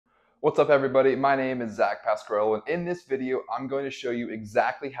What's up everybody, my name is Zach Pasquarello, and in this video I'm going to show you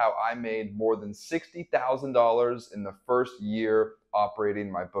exactly how I made more than $60,000 in the first year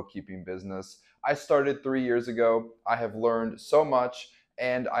operating my bookkeeping business. I started 3 years ago. I have learned so much,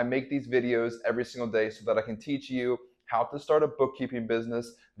 and I make these videos every single day so that I can teach you how to start a bookkeeping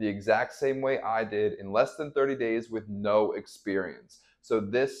business the exact same way I did in less than 30 days with no experience. So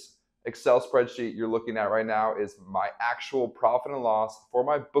this Excel spreadsheet you're looking at right now is my actual profit and loss for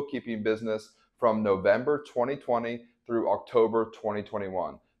my bookkeeping business from November 2020 through October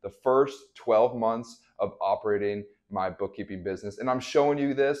 2021, the first 12 months of operating my bookkeeping business. And I'm showing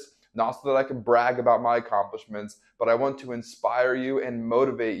you this not so that I can brag about my accomplishments, but I want to inspire you and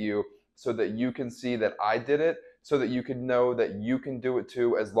motivate you so that you can see that I did it, so that you can know that you can do it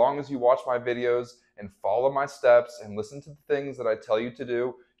too, as long as you watch my videos and follow my steps and listen to the things that I tell you to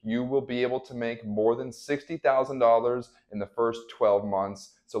do. You will be able to make more than $60,000 in the first 12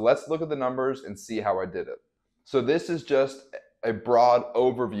 months. So let's look at the numbers and see how I did it. So this is just a broad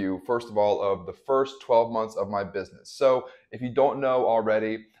overview, first of all, of the first 12 months of my business. So if you don't know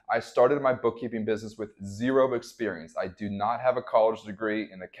already, I started my bookkeeping business with zero experience. I do not have a college degree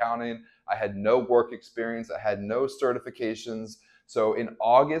in accounting. I had no work experience. I had no certifications. So in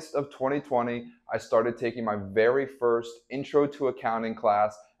August of 2020, I started taking my very first intro to accounting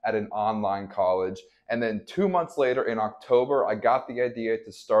class at an online college. And then 2 months later in October, I got the idea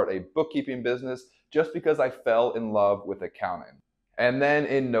to start a bookkeeping business just because I fell in love with accounting. And then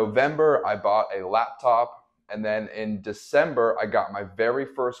in November, I bought a laptop. And then in December, I got my very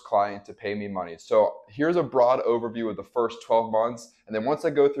first client to pay me money. So here's a broad overview of the first 12 months. And then once I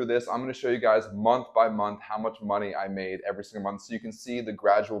go through this, I'm going to show you guys month by month how much money I made every single month so you can see the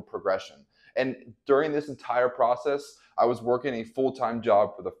gradual progression. And during this entire process, I was working a full-time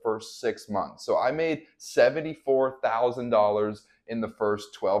job for the first 6 months. So I made $74,000 in the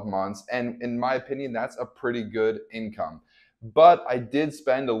first 12 months. And in my opinion, that's a pretty good income. But I did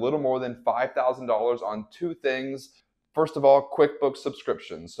spend a little more than $5,000 on two things. First of all, QuickBooks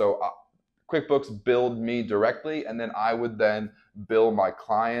subscriptions. So QuickBooks billed me directly, and then I would then bill my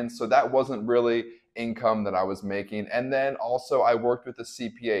clients. So that wasn't really income that I was making. And then also I worked with a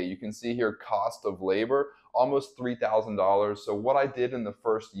CPA. You can see here cost of labor, almost $3,000. So what I did in the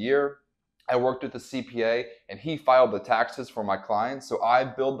first year, I worked with the CPA and he filed the taxes for my clients. So I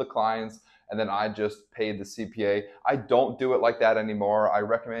billed the clients and then I just paid the CPA. I don't do it like that anymore. I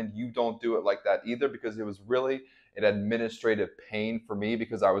recommend you don't do it like that either, because it was really an administrative pain for me,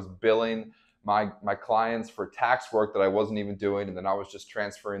 because I was billing my clients for tax work that I wasn't even doing, and then I was just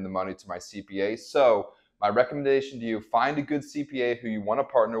transferring the money to my CPA. So my recommendation to you, find a good CPA who you want to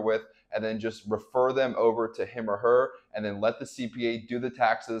partner with, and then just refer them over to him or her, and then let the CPA do the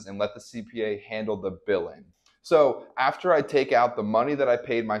taxes and let the CPA handle the billing. So after I take out the money that I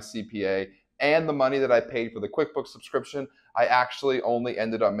paid my CPA and the money that I paid for the QuickBooks subscription, I actually only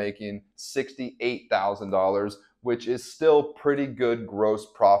ended up making $68,000, which is still pretty good gross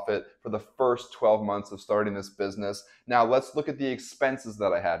profit for the first 12 months of starting this business. Now let's look at the expenses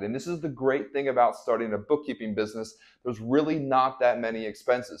that I had. And this is the great thing about starting a bookkeeping business. There's really not that many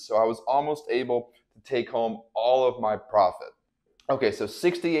expenses. So I was almost able to take home all of my profit. Okay, so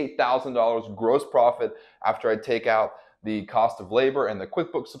 $68,000 gross profit after I take out the cost of labor and the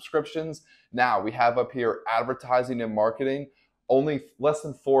QuickBooks subscriptions. Now we have up here advertising and marketing, only less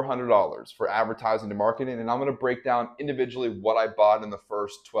than $400 for advertising and marketing. And I'm going to break down individually what I bought in the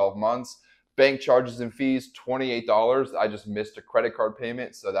first 12 months. Bank charges and fees, $28. I just missed a credit card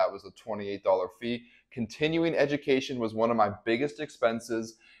payment, so that was a $28 fee. Continuing education was one of my biggest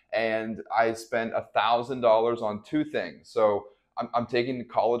expenses, and I spent $1,000 on two things. So I'm taking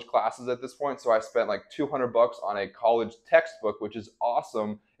college classes at this point, so I spent like $200 on a college textbook, which is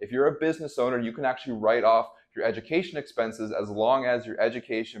awesome. If you're a business owner, you can actually write off your education expenses as long as your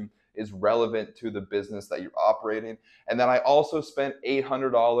education is relevant to the business that you're operating. And then I also spent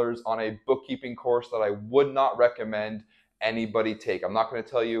 $800 on a bookkeeping course that I would not recommend anybody take. I'm not going to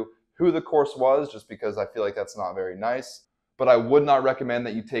tell you who the course was just because I feel like that's not very nice, but I would not recommend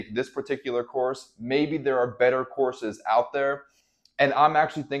that you take this particular course. Maybe there are better courses out there. And I'm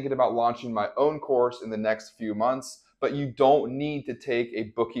actually thinking about launching my own course in the next few months, but you don't need to take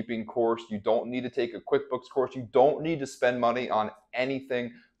a bookkeeping course. You don't need to take a QuickBooks course. You don't need to spend money on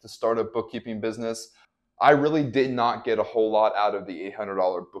anything to start a bookkeeping business. I really did not get a whole lot out of the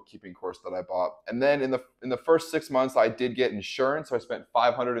 $800 bookkeeping course that I bought. And then in the first 6 months, I did get insurance. So I spent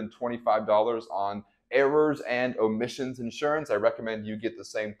 $525 on errors and omissions insurance. I recommend you get the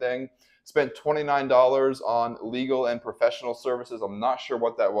same thing. Spent $29 on legal and professional services. I'm not sure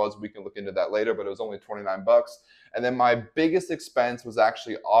what that was. We can look into that later, but it was only 29 bucks. And then my biggest expense was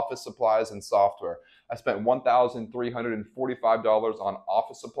actually office supplies and software. I spent $1,345 on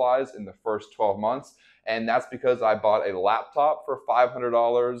office supplies in the first 12 months. And that's because I bought a laptop for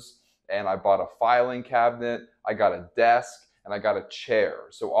 $500 and I bought a filing cabinet, I got a desk, and I got a chair.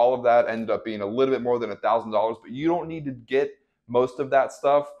 So all of that ended up being a little bit more than $1,000, but you don't need to get most of that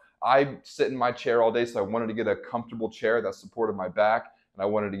stuff. I sit in my chair all day, so I wanted to get a comfortable chair that supported my back, and I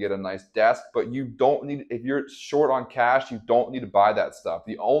wanted to get a nice desk. But you don't need, if you're short on cash, you don't need to buy that stuff.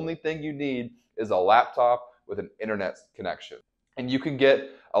 The only thing you need is a laptop with an internet connection. And you can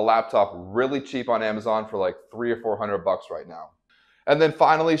get a laptop really cheap on Amazon for like $300 or $400 right now. And then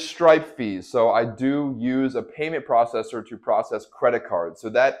finally, Stripe fees. So I do use a payment processor to process credit cards. So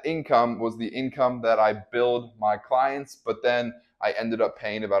that income was the income that I billed my clients, but then I ended up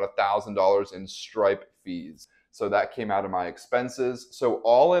paying about $1,000 in Stripe fees. So that came out of my expenses. So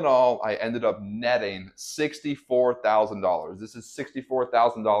all in all, I ended up netting $64,000. This is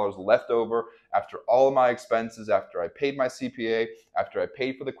 $64,000 left over after all of my expenses, after I paid my CPA, after I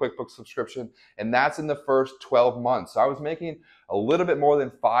paid for the QuickBooks subscription, and that's in the first 12 months. So I was making a little bit more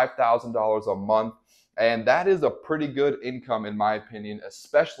than $5,000 a month, and that is a pretty good income in my opinion,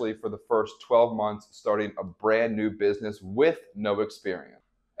 especially for the first 12 months starting a brand new business with no experience.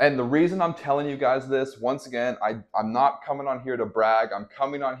 And the reason I'm telling you guys this, once again, I'm not coming on here to brag. I'm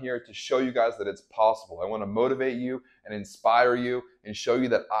coming on here to show you guys that it's possible. I want to motivate you and inspire you and show you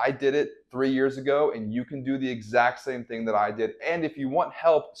that I did it 3 years ago and you can do the exact same thing that I did. And if you want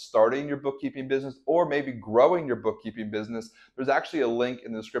help starting your bookkeeping business or maybe growing your bookkeeping business, there's actually a link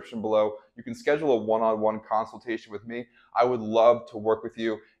in the description below. You can schedule a one-on-one consultation with me. I would love to work with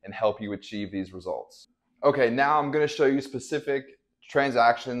you and help you achieve these results. Okay, now I'm going to show you specific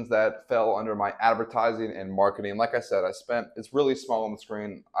transactions that fell under my advertising and marketing. Like I said, it's really small on the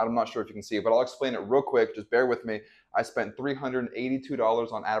screen. I'm not sure if you can see it, but I'll explain it real quick. Just bear with me. I spent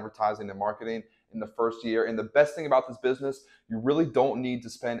 $382 on advertising and marketing in the first year. And the best thing about this business, you really don't need to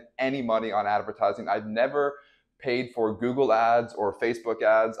spend any money on advertising. I've never paid for Google ads or Facebook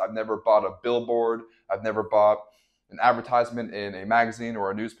ads. I've never bought a billboard. I've never bought an advertisement in a magazine or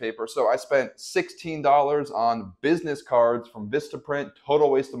a newspaper. So I spent $16 on business cards from Vistaprint,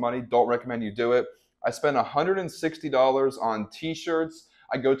 total waste of money, don't recommend you do it. I spent $160 on t-shirts.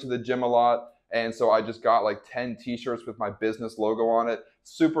 I go to the gym a lot, and so I just got like 10 t-shirts with my business logo on it.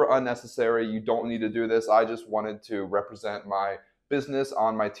 Super unnecessary, you don't need to do this. I just wanted to represent my business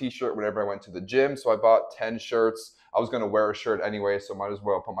on my t-shirt whenever I went to the gym, so I bought 10 shirts. I was gonna wear a shirt anyway, so might as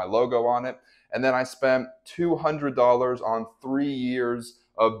well put my logo on it. And then I spent $200 on 3 years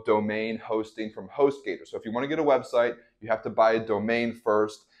of domain hosting from HostGator. So if you want to get a website, you have to buy a domain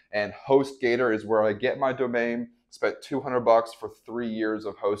first. And HostGator is where I get my domain. Spent $200 for 3 years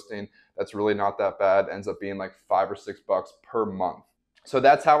of hosting. That's really not that bad. Ends up being like $5 or $6 per month. So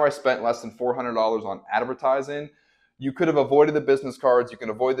that's how I spent less than $400 on advertising. You could have avoided the business cards, you can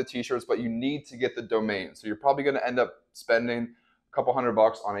avoid the t-shirts, but you need to get the domain. So you're probably going to end up spending couple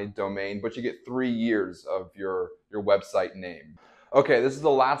 $100 on a domain, but you get 3 years of your website name. Okay, this is the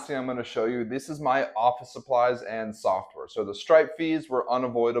last thing I'm going to show you. This is my office supplies and software. So the Stripe fees were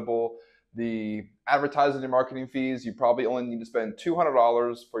unavoidable. The advertising and marketing fees, you probably only need to spend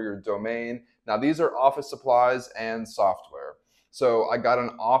 $200 for your domain. Now these are office supplies and software. So I got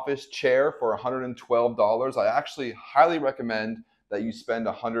an office chair for $112. I actually highly recommend that you spend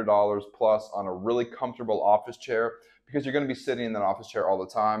 $100 plus on a really comfortable office chair, because you're going to be sitting in that office chair all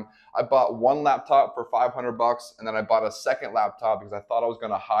the time. I bought one laptop for $500, and then I bought a second laptop because I thought I was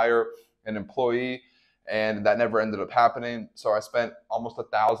going to hire an employee, and that never ended up happening. So I spent almost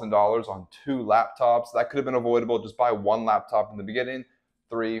 $1,000 on 2 laptops. That could have been avoidable. Just buy one laptop in the beginning,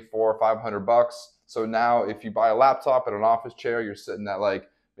 $300, $400, $500. So now if you buy a laptop and an office chair, you're sitting at like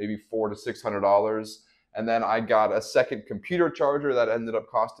maybe $400 to $600. And then I got a second computer charger that ended up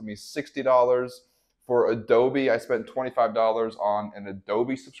costing me $60. For Adobe, I spent $25 on an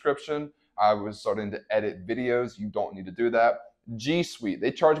Adobe subscription. I was starting to edit videos. You don't need to do that. G Suite,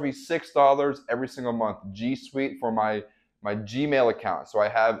 they charge me $6 every single month. G Suite for my Gmail account. So I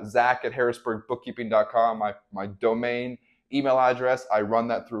have zach@harrisburgbookkeeping.com, my domain email address. I run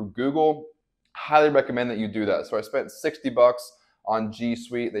that through Google. Highly recommend that you do that. So I spent $60 on G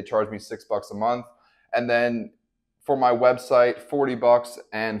Suite. They charge me $6 a month. And then for my website, $40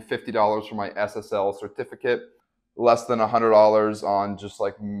 and $50 for my SSL certificate, less than $100 on just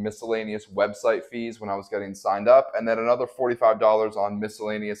like miscellaneous website fees when I was getting signed up, and then another $45 on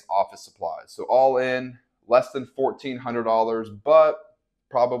miscellaneous office supplies. So all in, less than $1,400, but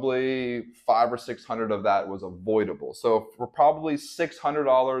probably $500 or $600 of that was avoidable. So for probably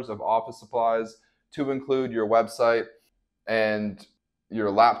 $600 of office supplies, to include your website and your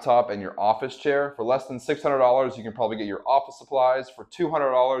laptop and your office chair. For less than $600, you can probably get your office supplies. For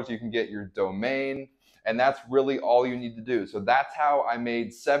 $200, you can get your domain. And that's really all you need to do. So that's how I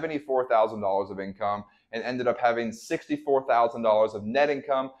made $74,000 of income and ended up having $64,000 of net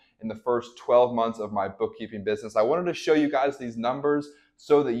income in the first 12 months of my bookkeeping business. I wanted to show you guys these numbers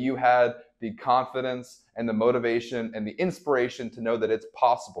so that you had the confidence and the motivation and the inspiration to know that it's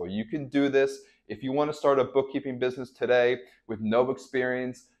possible. You can do this. If you want to start a bookkeeping business today with no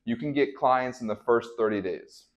experience, you can get clients in the first 30 days.